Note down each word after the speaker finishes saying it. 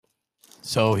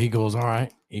So he goes, all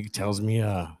right. He tells me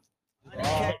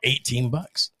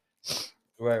 $18.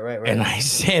 Right. And I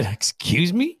said,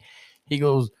 excuse me? He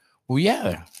goes, well,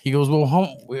 yeah. He goes,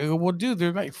 well, dude,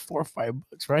 they're like $4 or $5,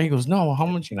 right? He goes, no, how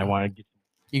much? And I want to get.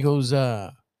 He goes,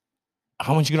 how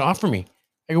much you gonna offer me?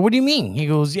 I go, what do you mean? He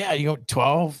goes, yeah,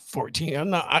 12, 14. I'm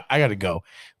not, I gotta go.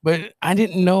 But I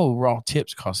didn't know raw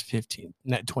tips cost $15,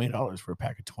 not $20 for a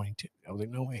pack of 22. I was like,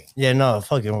 no way. Yeah, no,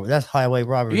 fucking, that's highway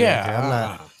robbery. Yeah,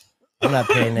 right there. I'm not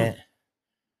paying that.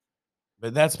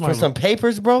 But that's for some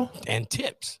papers, bro, and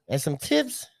tips, and some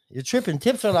tips. You're tripping.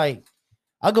 Tips are like,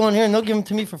 I'll go in here and they'll give them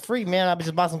to me for free, man. I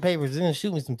just bought some papers and then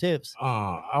shoot me some tips.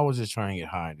 I was just trying to get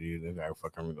high, dude. The guy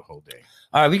fucking me the whole day.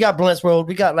 All right, we got blunts rolled.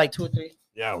 We got like 2 or 3.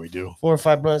 Yeah, we do. 4 or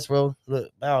 5 blunts rolled. Look,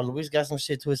 wow, Luis got some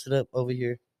shit twisted up over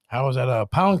here. How was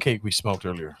that pound cake we smoked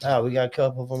earlier? Oh, we got a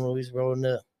couple of them Luis rolling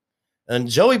up. And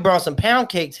Joey brought some pound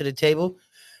cake to the table.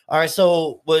 All right,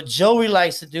 so what Joey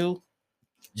likes to do,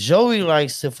 Joey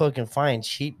likes to fucking find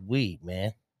cheap weed,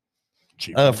 man.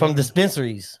 From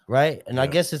dispensaries, right? And yeah. I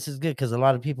guess this is good because a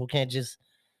lot of people can't just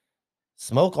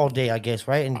smoke all day, I guess,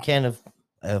 right? And can't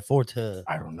afford to.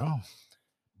 I don't know.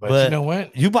 But you know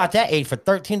what? You bought that for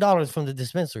 $13 from the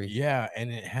dispensary. Yeah,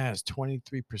 and it has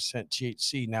 23%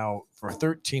 THC. Now, for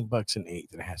 $13 an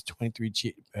eighth, it has 23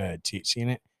 THC in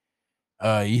it.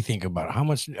 You think about it. How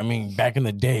much? I mean, back in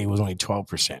the day, it was only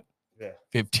 12%. Yeah.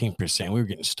 15%. We were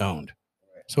getting stoned.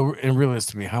 Right. So, and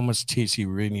realistically, how much THC we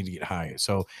really need to get higher?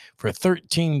 So, for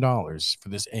 $13 for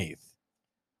this eighth,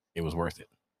 it was worth it.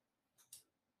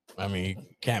 I mean,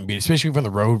 you can't beat it, especially from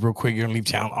the road real quick. You're going to leave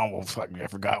town. Oh, well, fuck, I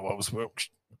forgot what was.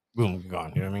 Boom,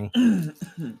 gone. You know what I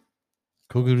mean?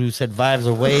 Koogoo said vibes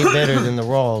are way better than the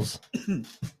Rawls.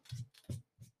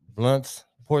 Blunts.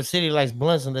 Port City likes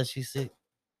blunts unless she's sick.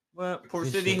 What? Port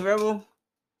City Rebel?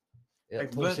 Yeah,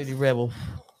 like Port City Rebel.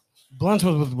 Blunts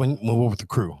was when we were with the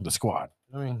crew, the squad.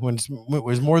 I mean, when it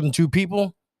was more than 2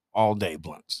 people, all day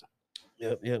blunts.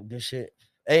 Yep, good shit.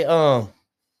 Hey,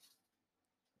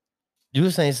 you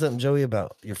were saying something, Joey,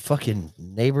 about your fucking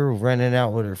neighbor running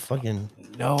out with her fucking.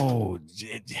 No.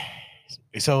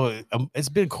 So it's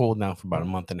been cold now for about a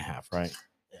month and a half, right?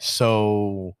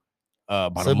 So,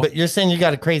 but you're saying you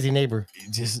got a crazy neighbor.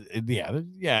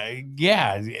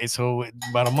 Yeah. So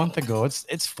about a month ago,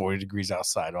 it's 40 degrees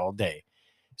outside all day.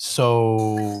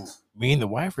 So me and the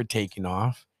wife are taking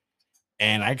off,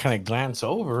 and I kind of glance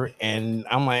over, and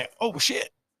I'm like, "Oh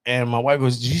shit!" And my wife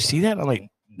goes, "Did you see that?" I'm like,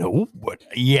 "No, what?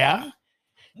 Yeah."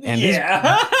 And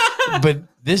but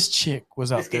this chick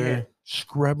was out there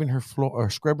scrubbing her floor or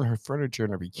scrubbing her furniture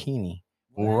in a bikini.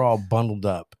 We're all bundled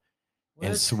up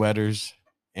in sweaters,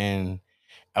 and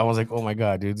I was like, "Oh my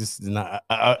god, dude, this is not."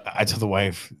 I told the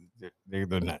wife, "They're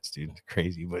nuts, dude,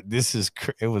 crazy." But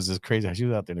it was just crazy. She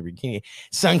was out there in a bikini.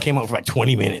 Sun came out for like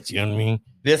 20 minutes. You know what I mean?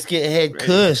 Biscuit Head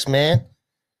Kush, man,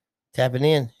 tapping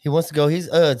in. He wants to go. He's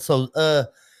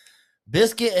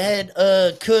Biscuit Head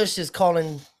Kush is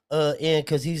calling in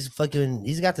because he's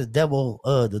got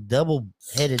the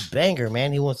double-headed banger,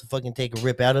 man. He wants to fucking take a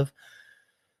rip out of.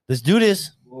 Let's do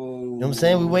this. Whoa. You know what I'm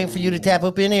saying? We're waiting for you to tap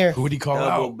up in here. Who would he call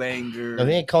double out? Banger. No,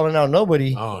 he ain't calling out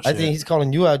nobody. Oh, I think he's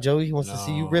calling you out, Joey. He wants to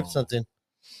see you rip something.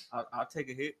 I'll take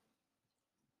a hit.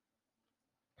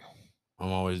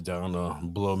 I'm always down to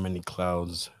blow many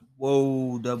clouds.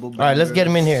 Whoa, double banger. All right, let's get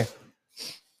him in here.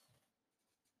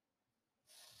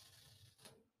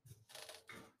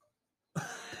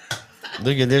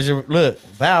 Look,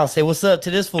 Val, say what's up to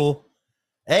this fool.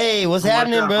 Hey, what's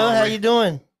happening, bro? How you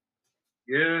doing?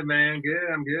 Good, man.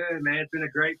 Good. I'm good, man. It's been a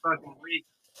great fucking week.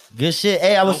 Good shit.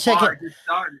 Hey, I was checking.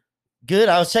 Good.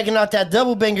 I was checking out that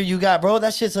double banger you got, bro.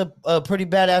 That shit's a pretty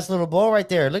badass little ball right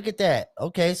there. Look at that.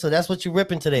 Okay, so that's what you're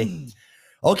ripping today.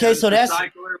 Okay, so that's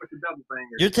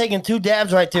you're taking 2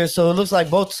 dabs right there. So it looks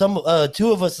like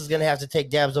 2 of us is gonna have to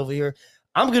take dabs over here.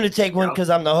 I'm going to take one because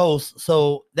I'm the host.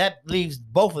 So that leaves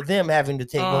both of them having to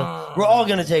take one. We're all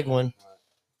going to take one.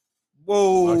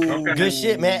 Whoa. Okay. Good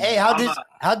shit, man. Hey, how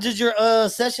did your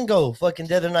session go fucking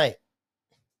the other night?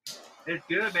 It's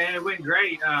good, man. It went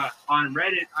great. On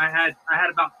Reddit, I had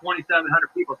about 2,700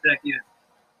 people check in.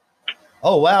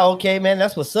 Oh, wow. Okay, man.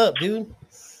 That's what's up, dude.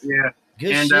 Yeah.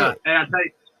 Good shit. And I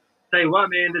tell you what,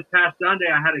 man, this past Sunday,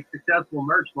 I had a successful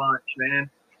merch launch, man.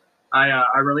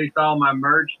 I released all my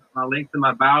merch. My link's in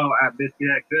my bio at Biscuit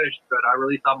at Kush, but I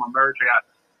released all my merch. I got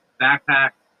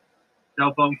backpacks,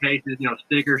 cell phone cases,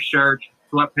 stickers, shirts,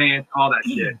 sweatpants, all that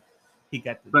shit. He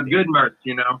got but good merch,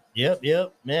 Yep,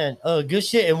 man. Good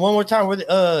shit. And one more time,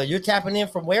 you're tapping in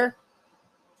from where?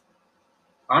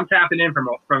 I'm tapping in from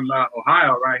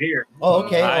Ohio right here. Oh,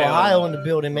 okay. Ohio in the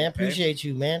building, man. Appreciate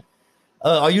you, man.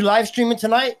 Are you live streaming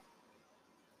tonight?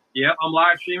 Yep, I'm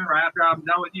live streaming right after I'm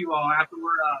done with you all.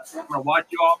 Afterward, I'm gonna watch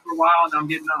you all for a while, and I'm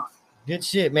getting on. Good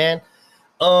shit, man.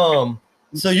 So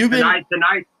you've been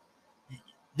tonight.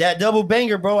 That double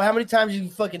banger, bro. How many times you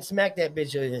fucking smack that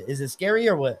bitch? Is it scary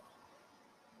or what?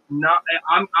 No,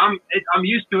 I'm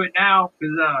used to it now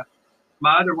because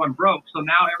my other one broke. So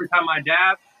now every time I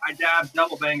dab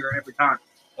double banger every time.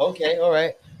 Okay, all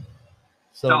right.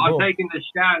 So I'm taking the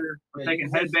shatter, I'm taking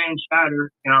headband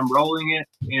shatter, and I'm rolling it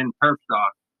in perp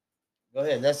stock. Go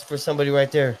ahead. That's for somebody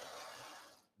right there.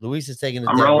 Luis is taking the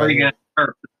I'm dab rolling right it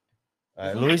perp. All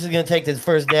right, Luis is gonna take the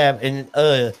first dab, and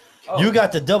you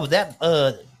got the double.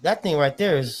 That thing right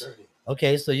there is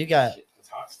okay. So you got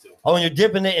and you're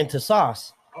dipping it into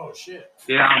sauce. Oh shit.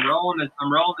 Yeah, I'm rolling the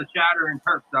shatter in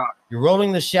perp stock. You're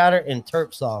rolling the shatter in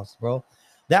terp sauce, bro.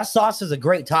 That sauce is a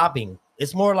great topping.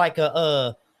 It's more like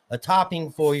a topping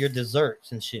for your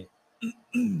desserts and shit.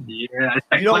 Yeah,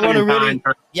 you don't want to really.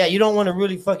 Yeah, you don't want to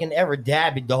really fucking ever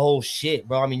dab it the whole shit,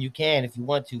 bro. I mean, you can if you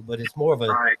want to, but it's more of a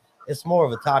it's more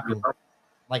of a topping,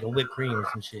 like a whipped cream or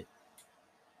some shit.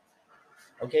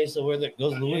 Okay, so where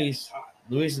goes Luis?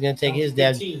 Luis is gonna take his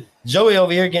dab. Joey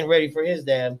over here getting ready for his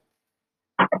dab.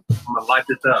 I'm gonna light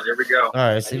this up. Here we go.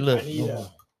 All right, see, look.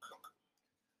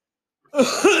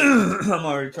 I'm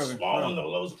already talking. Small one, though,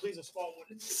 Lowe's, please, a small one.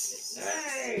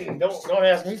 Dang, don't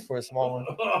ask me for a small one.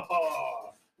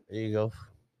 There you go.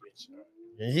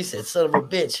 And he said, "Son of a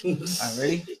bitch." All right,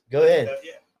 ready? Go ahead.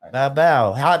 Bow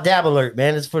bow. Hot dab alert,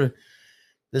 man. This for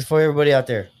everybody out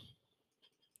there.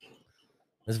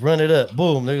 Let's run it up.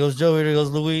 Boom. There goes Joey. There goes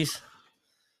Luis.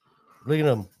 Look at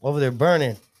them over there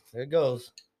burning. There it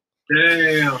goes.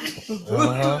 Damn.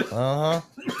 All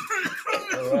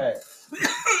right.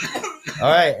 All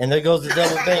right, and there goes the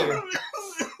double banger.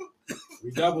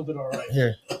 We doubled it all right.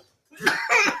 Here.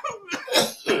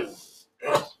 Let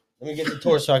me get the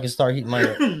torch so I can start heating my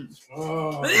head.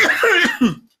 Oh.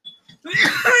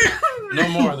 No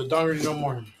more. The dog already no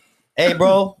more. Hey,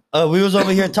 bro. We was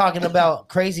over here talking about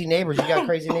crazy neighbors. You got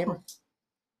crazy neighbor?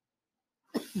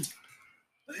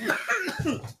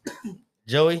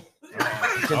 Joey?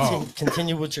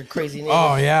 Continue with your crazy neighbor.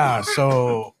 Oh, yeah.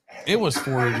 So it was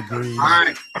 40 degrees. All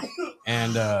right. all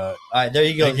And right, there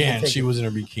you go. Again, she was in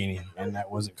her bikini, and that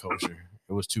wasn't kosher.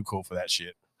 It was too cold for that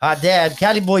shit. Hot dab.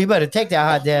 Cali boy, you better take that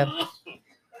hot dab.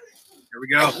 Here we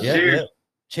go. Yep, Cheers. Yep.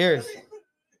 Cheers.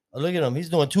 Oh, look at him. He's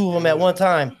doing two of them at one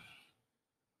time.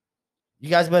 You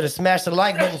guys better smash the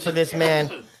like button for this man.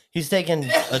 He's taking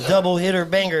a double hitter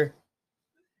banger.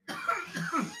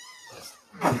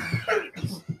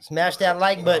 Smash that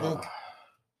like button.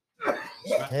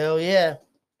 Hell yeah.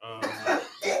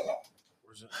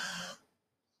 Where's it?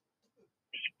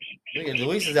 Look at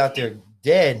Luis is out there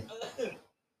dead.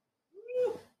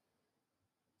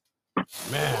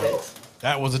 Man,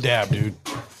 that was a dab, dude.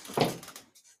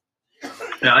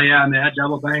 Hell yeah, man.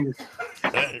 Double banger.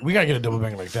 We gotta get a double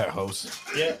banger like that, host.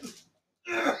 Yeah.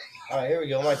 All right, here we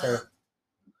go. My turn.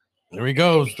 There he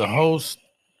goes, the host.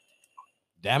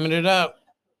 Damming it up.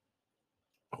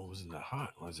 Oh, wasn't that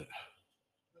hot? Was it?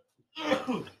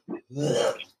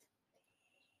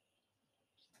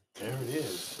 There it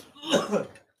is.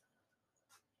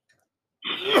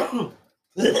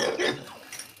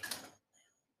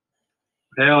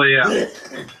 Hell yeah.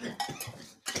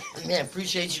 Man,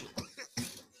 appreciate you.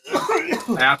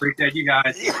 I appreciate you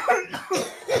guys.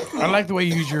 I like the way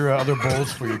you use your other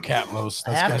bowls for your cat loads.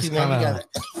 I have to, man. We gotta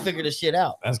figure this shit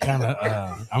out. That's kind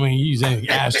of. I mean, you use any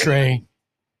ashtray.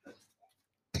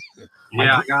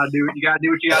 Yeah, I gotta do. You gotta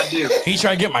do what you gotta do. He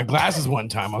tried to get my glasses one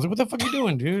time. I was like, "What the fuck are you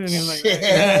doing, dude?" And he was like,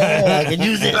 I can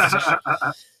use this.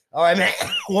 All right, man.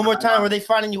 One more time. Where they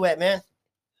finding you at, man?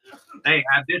 Hey,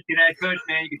 at Biscuit Egg Kush,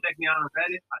 man. You can check me out on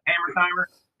Reddit, on Hammer Timer,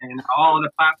 and all of the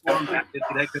platforms at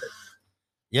Biscuit Egg Kush.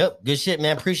 Yep. Good shit,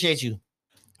 man. Appreciate you.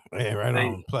 Hey, right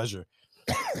on. Pleasure.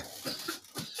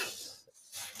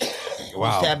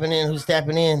 Wow. Who's tapping in? Who's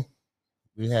tapping in?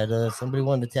 We had somebody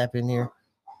wanted to tap in here.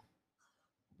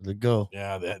 Let's go.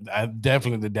 Yeah,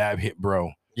 definitely the dab hit,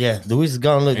 bro. Yeah, Luis is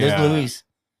gone. Look, there's Luis.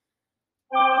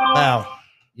 Wow.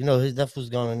 You know, that fool's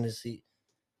gone in this seat.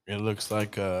 It looks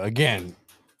like, again,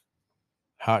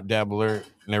 hot dab alert.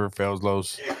 Never fails,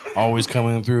 Los. Always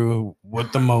coming through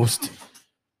with the most.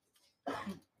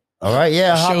 All right,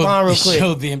 yeah, hop on real quick.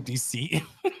 Show the empty seat.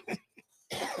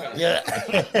 Yeah.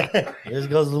 There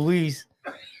goes Luis.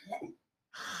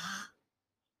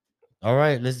 All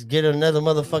right, let's get another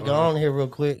motherfucker on here real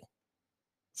quick.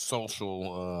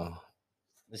 Social.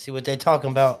 Let's see what they're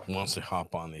talking about. Wants to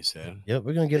hop on, they said. Yep,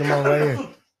 we're going to get them on right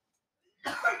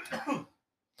here.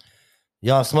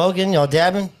 Y'all smoking? Y'all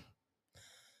dabbing?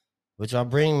 What y'all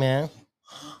bring, man?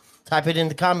 Type it in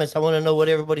the comments. I want to know what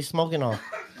everybody's smoking on.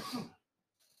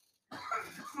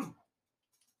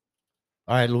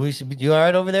 All right, Luis, you all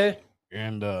right over there?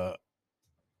 And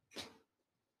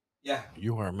Yeah.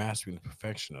 you are mastering the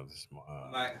perfection of this.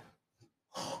 Like,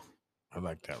 I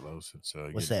like that, Los. It's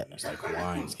What's getting, that? It's like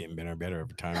wine. It's getting better and better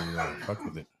every time you fuck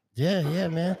with it. Yeah,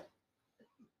 man.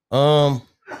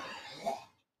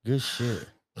 Good shit.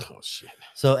 Oh shit.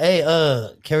 So, hey,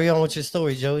 carry on with your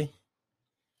story, Joey.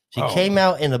 She came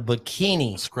out in a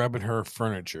bikini, scrubbing her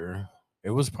furniture. It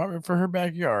was probably for her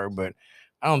backyard, but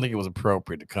I don't think it was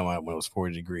appropriate to come out when it was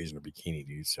 40 degrees in a bikini,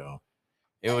 dude. So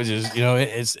it was just,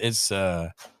 it's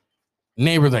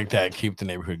neighbors like that keep the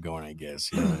neighborhood going, I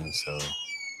guess. And so,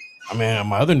 I mean,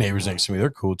 my other neighbors next to me,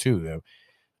 they're cool too.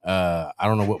 I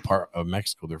don't know what part of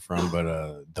Mexico they're from,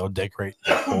 but they'll decorate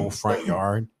the whole front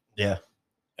yard. Yeah.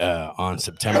 On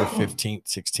September 15th,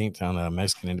 16th on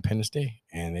Mexican Independence Day,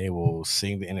 and they will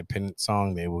sing the independence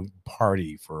song. They will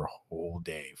party for a whole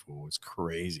day. It's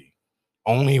crazy.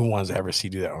 Only ones I ever see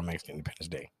do that on Mexican Independence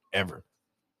Day, ever.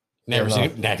 Never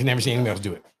seen anybody else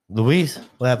do it. Luis,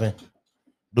 what happened?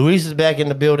 Luis is back in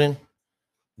the building.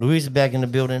 Yo.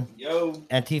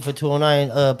 Antifa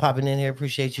 209 popping in here.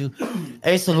 Appreciate you.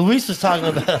 Hey, so Luis was talking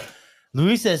about,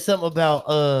 Luis said something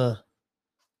about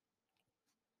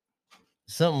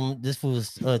this fool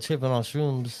was tripping on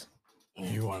shrooms.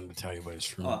 You wanted to tell you about his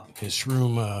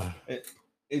shroom.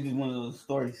 It's just one of those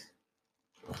stories.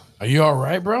 Are you all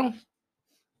right, bro?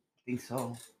 I think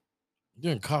so.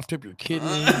 You done coughed up your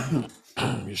kidney,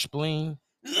 your spleen.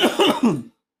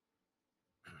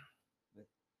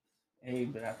 Hey,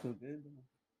 but I feel good.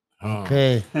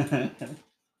 Okay.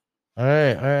 All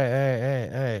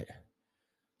right.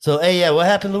 So, hey, yeah, what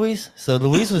happened, Luis? So,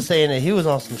 Luis was saying that he was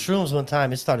on some shrooms one time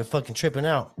and started fucking tripping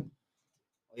out.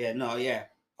 Yeah.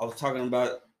 I was talking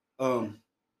about look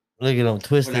at him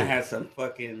twisted. when I had some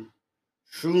fucking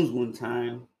shrooms one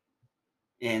time,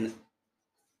 and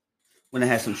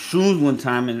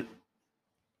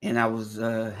I was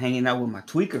hanging out with my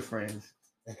tweaker friends.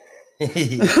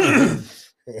 You know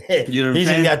what I'm He's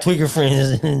saying? got tweaker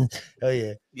friends. Oh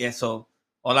yeah. Yeah, so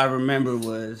all I remember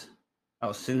was I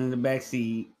was sitting in the back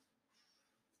seat,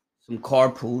 some car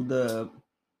pulled up,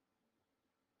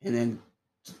 and then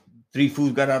 3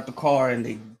 fools got out the car and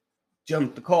they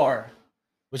jumped the car.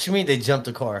 What you mean they jumped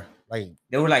the car? Like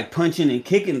they were like punching and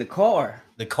kicking the car.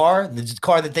 The car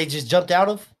that they just jumped out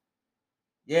of?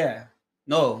 Yeah.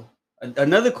 No.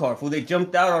 Another car. Fool, they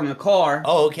jumped out on the car.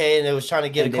 Oh, okay, and they was trying to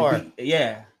get a car.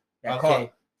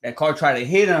 That car tried to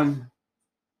hit them.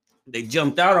 They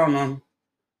jumped out on them,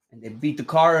 and they beat the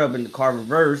car up, and the car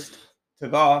reversed,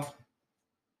 took off.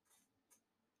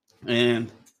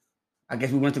 And I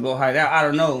guess we went to go hide out. I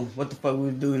don't know what the fuck we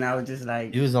was doing. I was just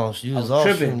like, you was all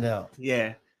tripping out.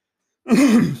 Yeah.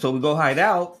 So we go hide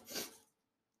out.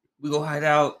 We go hide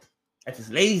out at this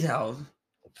lady's house.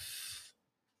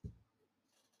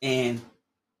 And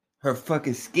her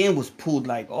fucking skin was pulled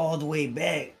like all the way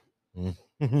back. And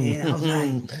I was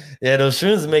like, yeah, those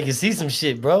shrooms make you see some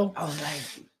shit, bro. I was like,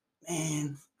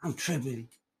 man, I'm tripping.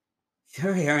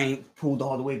 Her hair ain't pulled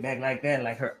all the way back like that.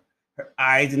 Like her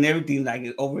eyes and everything,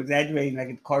 like over exaggerating, like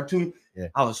a cartoon. Yeah.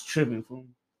 I was tripping from.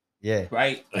 Yeah.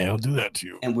 Right? They don't do that to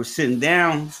you. And we're sitting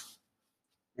down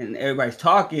and everybody's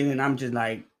talking, and I'm just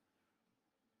like,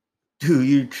 dude,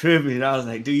 you tripping. I was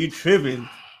like, dude, you tripping.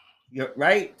 You're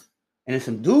right. And then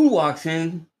some dude walks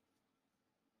in,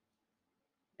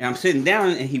 and I'm sitting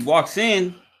down, and he walks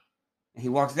in, and he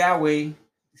walks that way.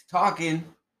 He's talking,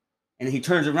 and he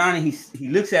turns around and he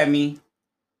looks at me.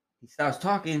 He starts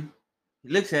talking. He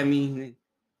looks at me,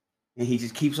 and he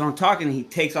just keeps on talking. And he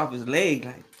takes off his leg.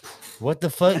 Like, what the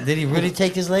fuck? Did he really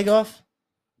take his leg off?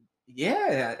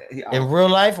 Yeah. In real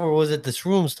life, or was it the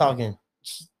shrooms talking?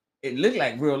 It looked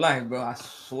like real life, bro. I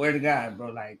swear to God, bro.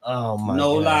 Like, oh my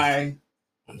no God. lie.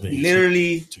 He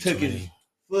literally took his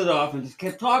foot off and just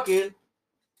kept talking,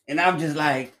 and I'm just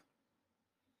like,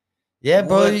 yeah,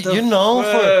 bro. You're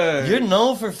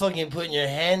known for fucking putting your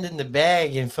hand in the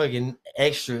bag and fucking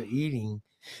extra eating.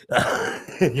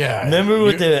 Yeah. Remember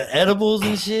with the edibles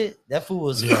and shit? That fool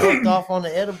was fucked off on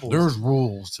the edibles. There's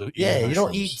rules to you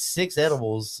don't eat 6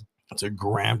 edibles. It's a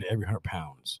gram to every 100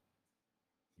 pounds.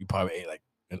 You probably ate like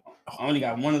I only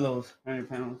got one of those 100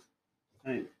 pounds.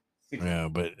 Yeah,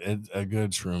 but a grim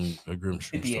shroom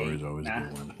story is always a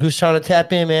good one. Who's trying to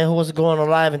tap in, man? Who wants to go on a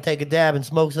live and take a dab and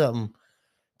smoke something?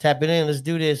 Tap it in. Let's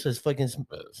do this. Let's fucking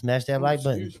smash that like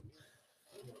button.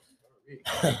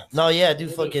 No, yeah,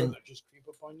 dude, fucking.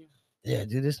 Yeah,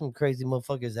 dude, there's some crazy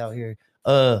motherfuckers out here.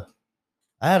 I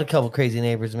had a couple crazy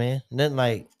neighbors, man. Nothing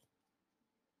like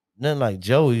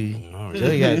Joey. No,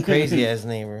 Joey got a crazy ass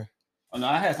neighbor. Oh no,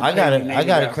 I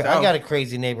got a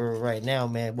crazy neighbor right now,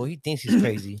 man. Well, he thinks he's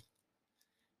crazy,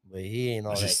 but he ain't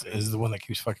all that. Is the one that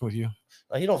keeps fucking with you?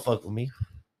 Like, he don't fuck with me.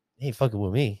 He ain't fucking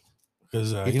with me.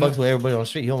 Because he fucks with everybody on the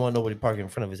street. He don't want nobody parking in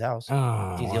front of his house.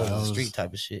 Oh, He's on the street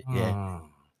type of shit. Yeah.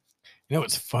 You know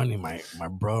what's funny? My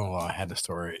brother-in-law had a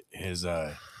story. His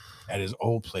at his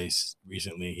old place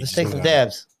recently. Let's take some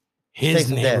dabs. His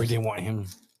neighbor didn't want him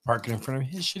parking in front of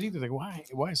his shit either. Like, why?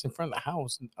 Why is it in front of the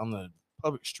house on the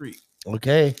public street?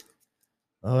 Okay.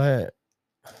 All right.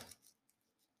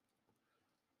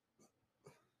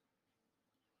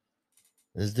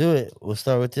 Let's do it. We'll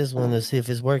start with this one. Let's see if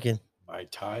it's working. Buy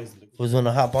ties. Who's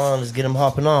gonna hop on? Let's get him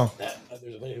hopping on. There's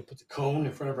a lady who puts a cone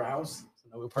in front of her house. So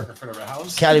now we park in front of her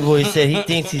house. Cali Boy said he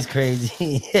thinks he's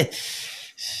crazy.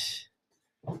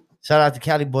 Shout out to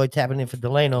Cali Boy tapping in for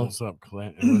Delano. What's up,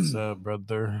 Clint? What's up,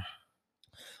 brother?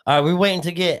 All right, we're waiting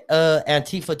to get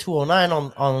Antifa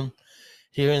 209 on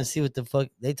here and see what the fuck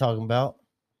they talking about.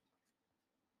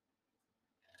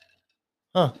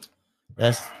 Huh.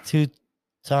 That's 2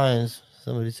 times.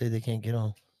 Somebody say they can't get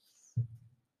on.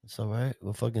 It's all right.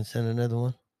 We'll fucking send another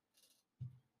one.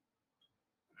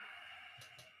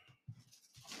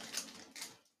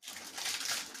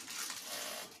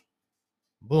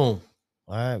 Boom.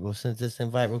 All right, we'll send this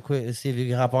invite real quick. Let's see if you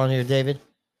can hop on here, David.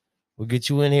 We'll get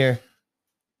you in here.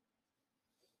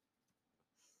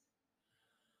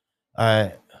 All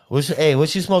right.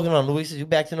 What you smoking on, Luis? Is you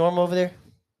back to normal over there?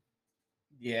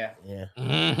 Yeah. Yeah.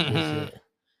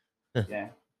 Yeah.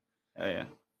 Oh yeah.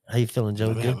 How you feeling,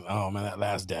 Joe? Good? Oh man, that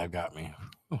last dab got me.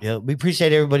 Yeah, we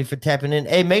appreciate everybody for tapping in.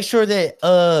 Hey, make sure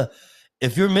that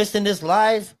if you're missing this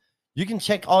live, you can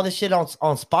check all this shit on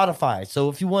Spotify. So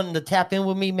if you want to tap in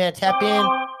with me, man, tap in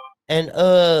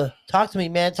and talk to me,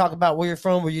 man. Talk about where you're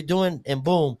from, what you're doing, and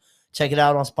boom, check it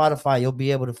out on Spotify. You'll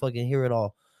be able to fucking hear it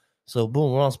all. So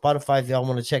boom, we're on Spotify if y'all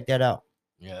want to check that out.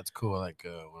 Yeah, that's cool. Like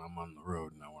when I'm on the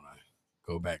road and I want to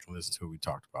go back and listen to what we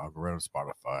talked about, I'll go right on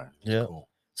Spotify. Yeah. Cool.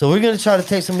 So we're gonna try to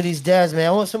take some of these dabs, man.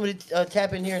 I want somebody to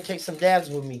tap in here and take some dabs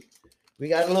with me. We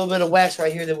got a little bit of wax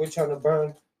right here that we're trying to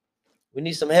burn. We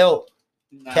need some help.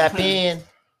 Tap in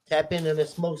and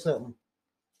let's smoke something.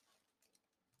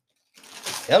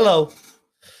 Hello.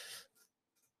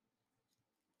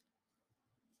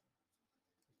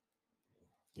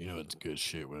 You know it's good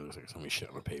shit when it looks like somebody shit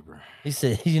on the paper. He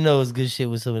said, you know it's good shit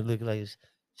when somebody looking like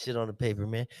shit on the paper,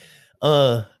 man.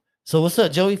 So what's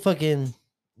up, Joey? Fucking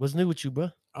what's new with you, bro?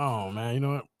 Oh man, you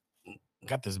know what?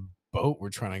 Got this boat we're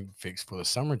trying to fix for the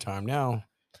summertime now.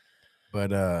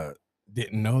 But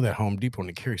didn't know that Home Depot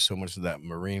only carries so much of that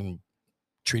marine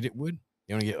treated wood.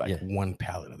 You only get like one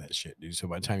pallet of that shit, dude. So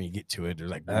by the time you get to it, there's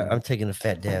like I'm taking a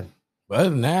fat dab. But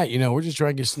other than that, you know, we're just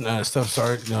trying to get some stuff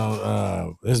started. You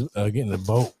know, getting the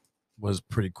boat was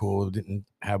pretty cool. Didn't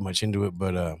have much into it,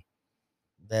 but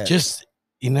just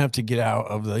enough to get out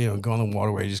of the, go on the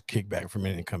waterway, just kick back for a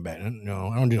minute and come back. No,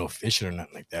 I don't do no fishing or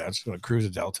nothing like that. I'm just gonna cruise the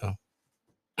Delta.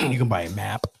 You can buy a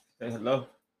map. Say hello.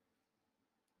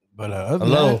 But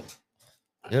hello.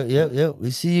 Yep. We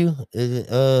see you. Is it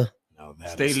no,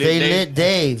 Stay lit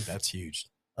Dave. That's huge.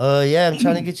 Yeah, I'm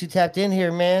trying to get you tapped in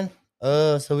here, man.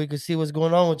 So we can see what's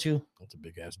going on with you. That's a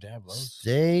big ass dab, bro.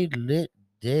 Stay lit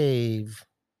Dave.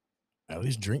 At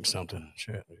least drink something.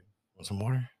 Shit. Want some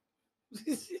water?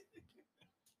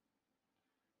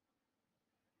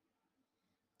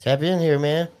 Tap in here,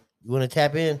 man. You want to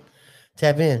tap in?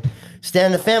 Tap in.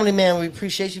 Stan the family, man. We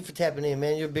appreciate you for tapping in,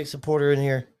 man. You're a big supporter in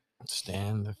here.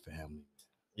 Stan the family.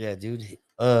 Yeah, dude.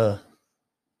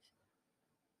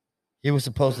 He was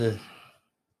supposed to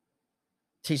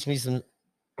teach me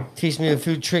a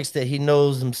few tricks that he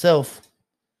knows himself.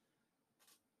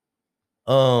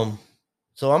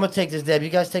 So I'm gonna take this dab.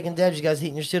 You guys taking dabs? You guys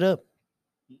heating your shit up?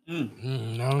 No,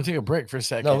 I'm gonna take a break for a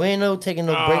second. No, we ain't taking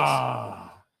no breaks.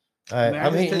 All right,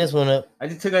 I'm heating this one up. I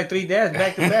just took like 3 dabs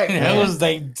back to back. That was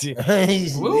like,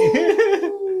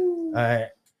 all right.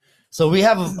 So we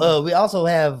have we also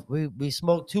have we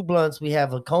smoked 2 blunts. We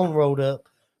have a cone rolled up.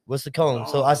 What's the cone?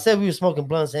 So I said we were smoking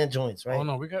blunts and joints, right? Oh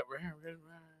no, we got right here.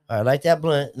 All right, like that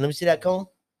blunt. Let me see that cone.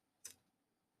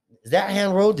 Is that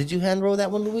hand rolled? Did you hand roll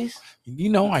that one, Luis? You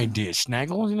know I did,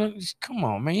 Snaggle. You know, come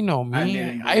on, man. You know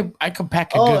me. I could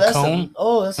pack a good cone.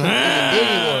 That's a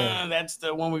big one. That's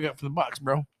the one we got from the box,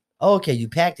 bro. Oh, okay, you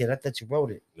packed it. I thought you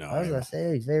rolled it. No, I was gonna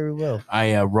say very well.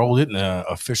 I rolled it in the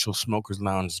official Smokers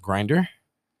Lounge grinder,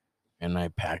 and I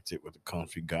packed it with the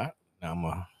cones we got. Now I'm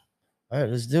all right,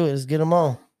 let's do it. Let's get them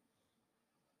on.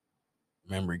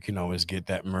 Remember, you can always get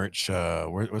that merch.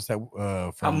 What's that?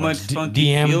 How from much funky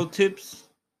DM field tips?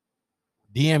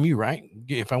 DM you, right?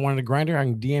 If I wanted a grinder, I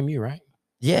can DM you, right?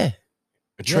 Yeah.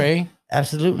 A tray,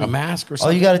 absolutely. A mask or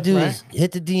something. All you got to do is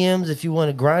hit the DMs if you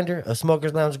want a grinder, a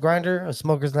Smokers Lounge grinder, a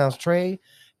Smokers Lounge tray,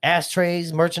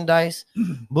 ashtrays, merchandise.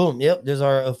 Boom. Yep. There's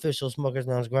our official Smokers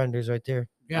Lounge grinders right there.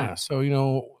 Yeah. So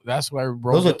that's what I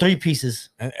rolled. Those are 3 pieces.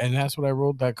 And that's what I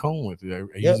rolled that cone with. I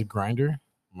use a grinder,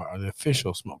 the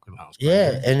official Smoker Lounge grinder.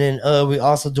 Yeah, and then we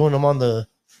also doing them on the.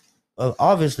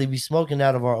 Obviously, we smoking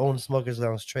out of our own Smokers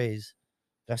Lounge trays.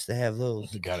 Got to have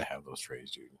those. You gotta have those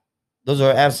trays, dude. Those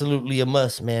are absolutely a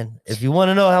must, man. If you want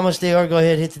to know how much they are, go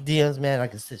ahead, hit the DMs, man. I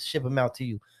can ship them out to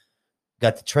you.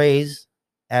 Got the trays,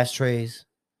 ashtrays.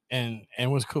 And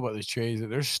what's cool about these trays,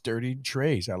 they're sturdy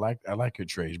trays. I like your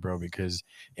trays, bro, because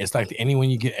it's like any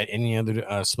one you get at any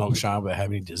other smoke shop that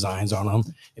have any designs on them,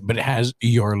 but it has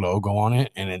your logo on it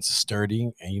and it's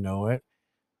sturdy. And you know what?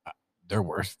 They're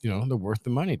worth the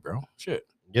money, bro. Shit.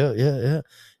 Yeah.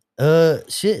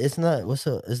 Shit. It's not. What's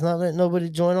up? It's not letting nobody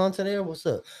join on today. Or what's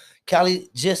up? Cali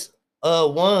just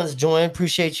one's joined.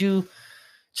 Appreciate you.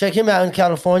 Check him out in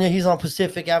California. He's on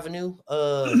Pacific Avenue.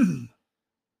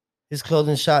 His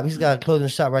clothing shop. He's got a clothing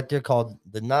shop right there called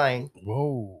The 9.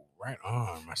 Whoa, right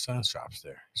on. My son's shop's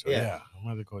there. So yeah I'm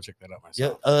gonna go check that out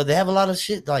myself. Yeah. They have a lot of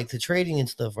shit like the trading and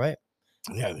stuff, right?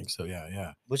 Yeah, I think so.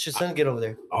 Yeah. What's your son get over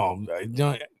there? All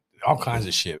kinds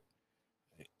of shit.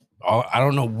 I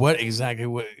don't know what because I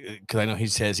know he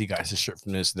says he got his shirt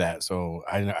from that. So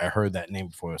I heard that name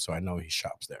before, so I know he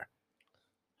shops there.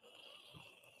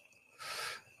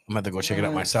 I'm about to go check it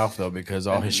out myself though, because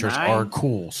all his shirts are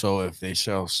cool. So if they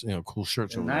sell, cool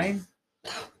shirts over 9.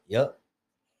 Yep.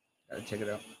 Gotta check it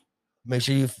out. Make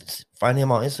sure you find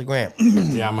him on Instagram.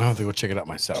 Yeah, I'm gonna have to go check it out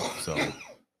myself. So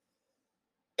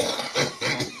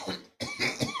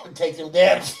take some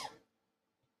dabs.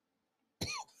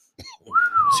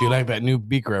 So you like that new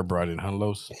beaker I brought in, huh,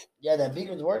 Los? Yeah, that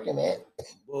beaker's working, man.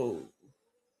 Whoa.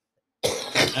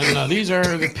 And these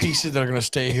are the pieces that are gonna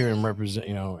stay here and represent,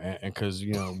 and because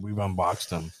we've unboxed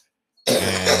them,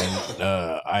 and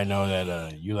I know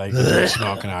that you like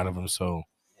smoking out of them. So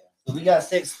we got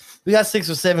 6. We got 6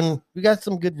 or 7. We got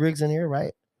some good rigs in here,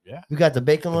 right? Yeah. We got the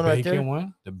bacon one right there. Bacon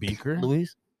one, the beaker,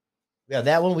 Luis. We have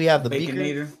that one. We have the Baconator.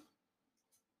 beaker.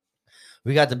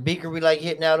 We got the beaker we like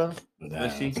hitting out of.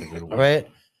 That's a good one. All right.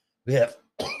 We have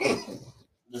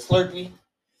the Slurpee.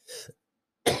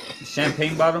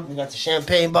 Champagne bottle. We got the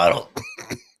champagne bottle.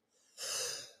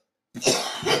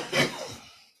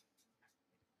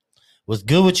 What's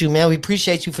good with you, man? We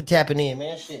appreciate you for tapping in,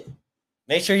 man. Shit.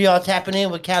 Make sure y'all tapping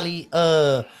in with Cali.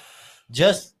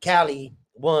 Just Cali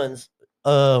ones.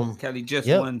 Cali just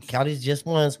ones. Cali's just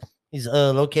ones. He's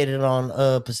located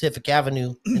on Pacific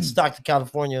Avenue in Stockton,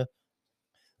 California.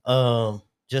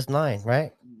 Just 9,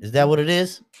 right? Is that what it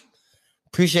is?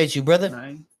 Appreciate you, brother.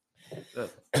 9.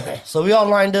 So we all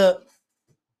lined up.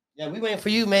 Yeah, we waiting for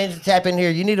you, man, to tap in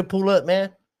here. You need to pull up,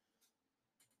 man.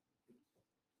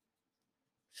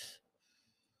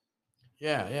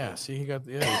 Yeah. See, he got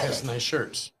some nice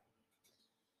shirts.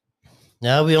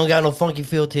 No, we don't got no funky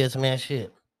field tips, man.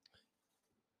 Shit.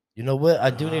 You know what? I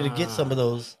do need to get some of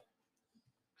those.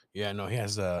 Yeah, no, he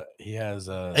has.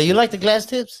 Hey, you like the glass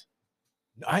tips?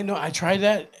 I know. I tried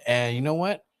that, and you know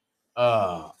what?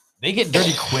 They get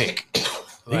dirty quick.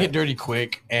 They get dirty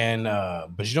quick, and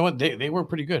but you know what? They work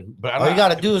pretty good. But all you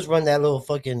gotta do is run that little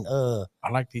fucking. I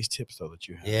like these tips though that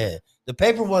you have. Yeah, the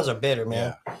paper ones are better,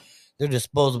 man. Yeah. They're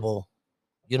disposable.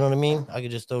 You know what I mean? I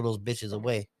could just throw those bitches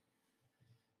away.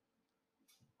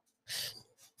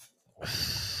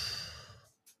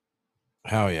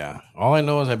 Hell yeah! All I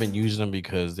know is I've been using them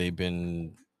because they've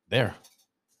been there,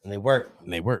 and they work.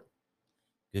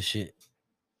 Good shit.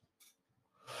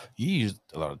 You use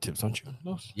a lot of tips, don't you?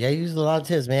 Those? Yeah, I use a lot of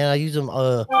tips, man. I use them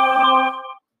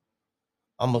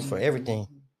almost for everything.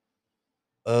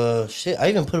 Shit, I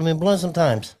even put them in blunt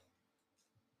sometimes.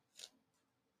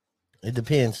 It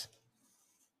depends.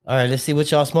 All right, let's see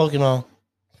what y'all smoking on.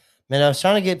 Man, I was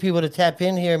trying to get people to tap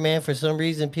in here, man. For some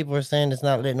reason, people are saying it's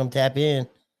not letting them tap in.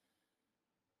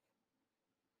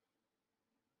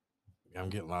 I'm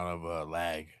getting a lot of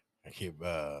lag. I keep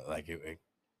it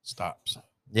stops.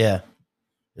 Yeah,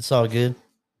 it's all good.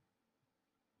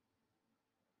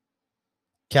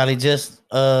 Cali just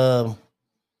ones,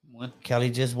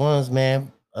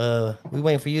 man. We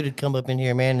waiting for you to come up in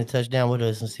here, man, and touch down with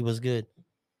us and see what's good.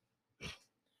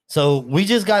 So we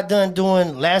just got done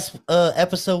doing last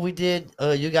episode we did.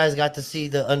 You guys got to see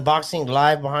the unboxing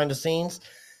live behind the scenes.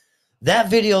 That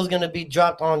video is gonna be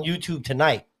dropped on YouTube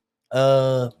tonight.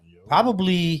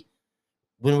 Probably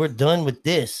when we're done with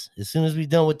this. As soon as we're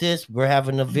done with this, we're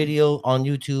having a video on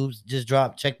YouTube. Just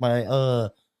drop. Check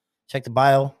the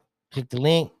bio. Click the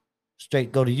link.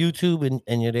 Straight go to YouTube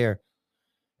and you're there.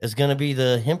 It's gonna be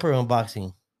the Hemper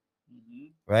unboxing,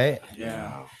 right?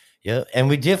 Yeah. Yeah. And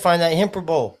we did find that Hemper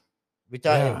bowl. We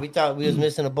thought we was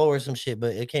missing a bow or some shit,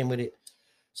 but it came with it.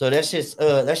 So that's just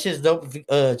dope.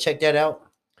 Check that out.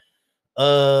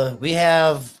 We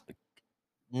have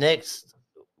next.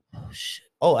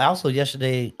 Oh, also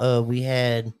yesterday, we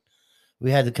had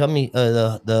the company,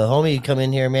 the homie come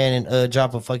in here, man, and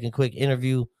drop a fucking quick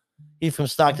interview. He's from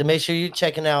Stockton. Make sure you're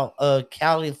checking out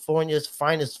California's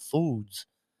Finest Foods.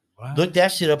 What? Look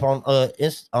that shit up on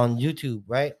YouTube,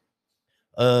 right?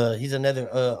 He's another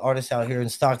artist out here in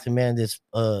Stockton, man. That's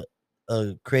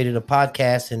created a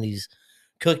podcast, and he's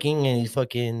cooking and he's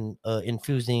fucking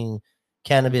infusing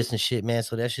cannabis and shit, man.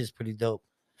 So that shit's pretty dope.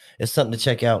 It's something to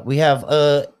check out. We have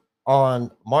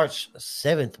on March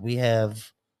 7th, we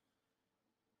have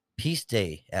Peace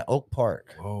Day at Oak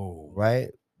Park. Oh, right.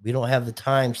 We don't have the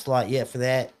time slot yet for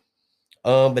that.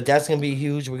 But that's gonna be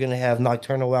huge. We're gonna have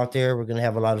Nocturnal out there. We're gonna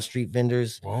have a lot of street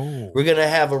vendors. Whoa. We're gonna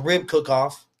have a rib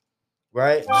cook-off,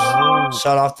 right? Whoa.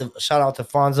 Shout out to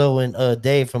Fonzo and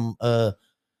Dave from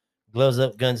Gloves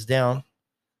Up, Guns Down.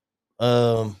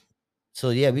 So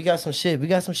yeah, we got some shit. We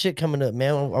got some shit coming up,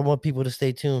 man. I want people to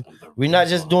stay tuned. We're not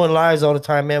just doing lives all the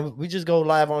time, man. We just go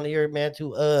live on the air, man,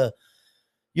 to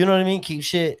you know what I mean? Keep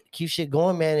shit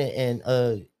going, man,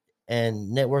 and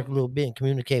network a little bit and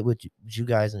communicate with you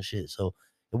guys and shit. So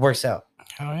it works out.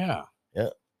 Hell yeah. Yeah.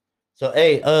 So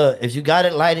hey, if you got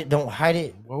it, light it, don't hide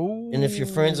it. Whoa. And if your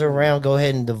friends are around, go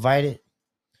ahead and divide it.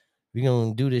 We're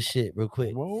gonna do this shit real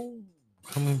quick. Whoa.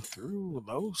 Coming through,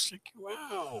 low, stick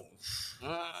around.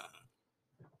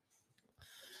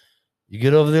 You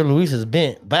get over there, Luis is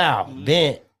bent. Bow,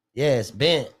 bent. Yes,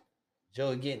 bent.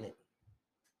 Joey getting it.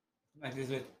 Like this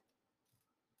way.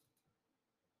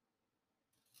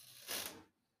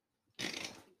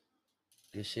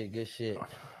 Good shit.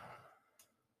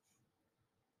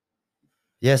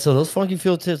 Yeah, so those funky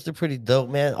field tips, they're pretty dope,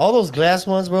 man. All those glass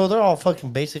ones, bro, they're all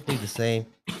fucking basically the same.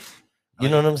 You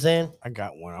know what I'm saying? I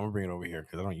got one. I'm gonna bring it over here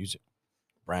because I don't use it.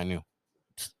 Brand new.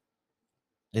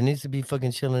 It needs to be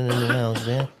fucking chilling in the lounge,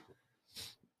 man.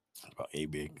 About A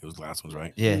big. Those last ones,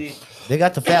 right? Yeah. They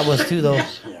got the fat ones too, though.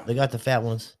 Yeah. They got the fat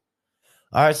ones.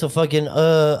 All right, so fucking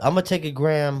I'm gonna take a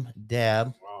gram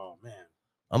dab. Oh man.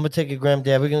 I'm gonna take a gram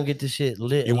dab. We're gonna get this shit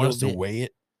lit. You want us to weigh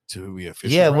it to be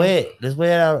official? Yeah, weigh it. Let's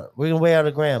weigh it out. We're gonna weigh out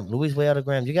a gram. Luis, weigh out a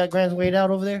gram. You got grams weighed out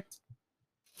over there?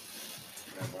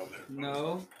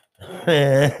 No.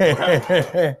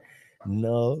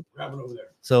 No. Grab it over there.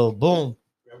 So boom.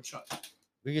 Grab a shot.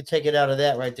 We can take it out of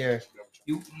that right there.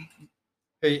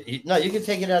 No, you can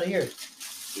take it out of here.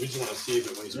 We just want to see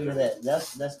if it weighs. Look at that.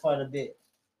 That's quite a bit.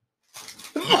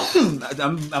 I'm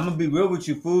gonna be real with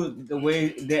you, fool. The way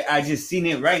that I just seen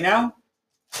it right now,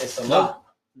 it's a lot.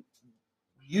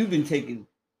 You've been taking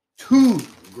 2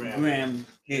 gram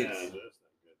hits,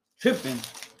 tripping.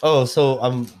 Oh, so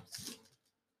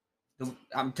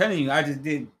I'm telling you, I just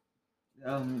did.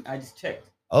 I just checked.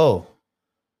 Oh,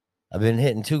 I've been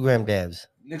hitting 2 gram dabs.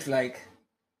 Looks like.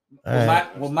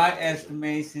 With my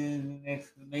estimation and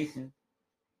exclamation.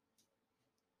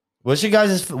 What's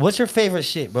your favorite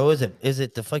shit, bro? Is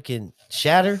it the fucking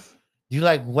shatter? Do you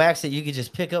like wax that you can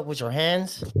just pick up with your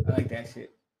hands? I like that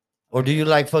shit. Or do you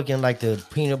like fucking like the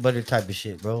peanut butter type of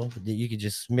shit, bro? That you can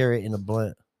just smear it in a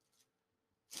blunt.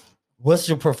 What's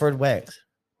your preferred wax?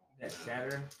 That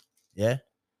shatter. Yeah.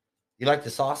 You like the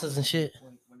sauces and shit?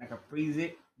 When I can freeze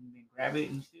it and then grab it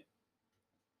and shit.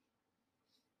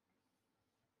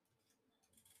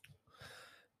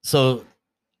 So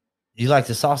you like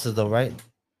the sauces though, right?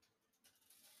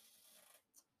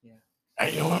 Yeah.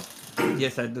 Hey, you know what?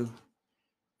 Yes, I do.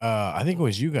 I think it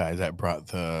was you guys that brought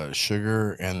the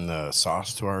sugar and the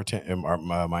sauce to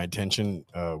my attention.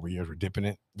 Where you guys were dipping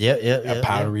it. Yeah.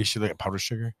 Powdery sugar, powdered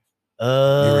sugar. You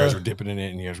guys were dipping in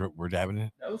it, and you guys were dabbing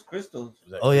it. That was crystals.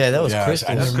 That was crystals.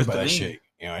 I never knew about that shit.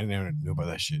 You know, I never knew about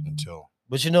that shit until.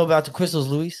 What you know about the crystals,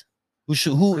 Luis?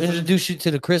 Who introduced you to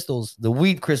the crystals? The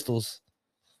weed crystals.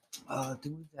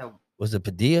 Dude, that was it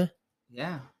Padilla?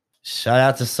 Yeah. Shout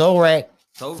out to Soulrack.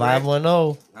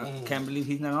 510. I can't believe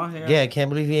he's not on here. Yeah, can't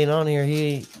believe he ain't on here.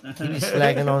 He be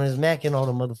slacking on his Mackin all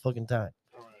the motherfucking time.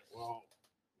 All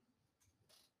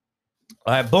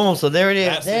right, boom. So there it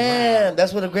is. Damn,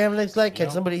 that's what a gram looks like. Can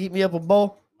somebody heat me up a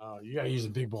bowl? You gotta use a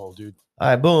big bowl, dude. All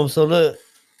right, boom. So look,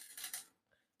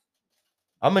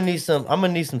 I'm gonna need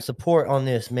some support on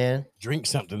this, man. Drink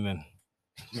something then.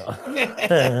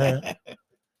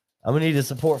 I'm gonna need the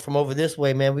support from over this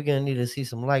way, man. We're gonna need to see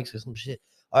some likes or some shit.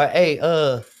 All right, hey,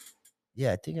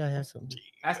 yeah, I think I have something.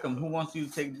 Ask him who wants you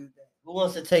to take this dab. Who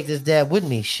wants to take this dab with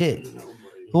me? Shit.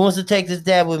 Who wants to take this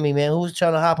dab with me, man? Who's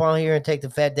trying to hop on here and take the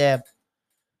fat dab?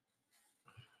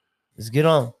 Let's get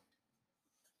on.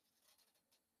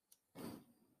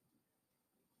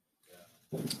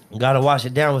 Gotta wash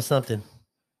it down with something.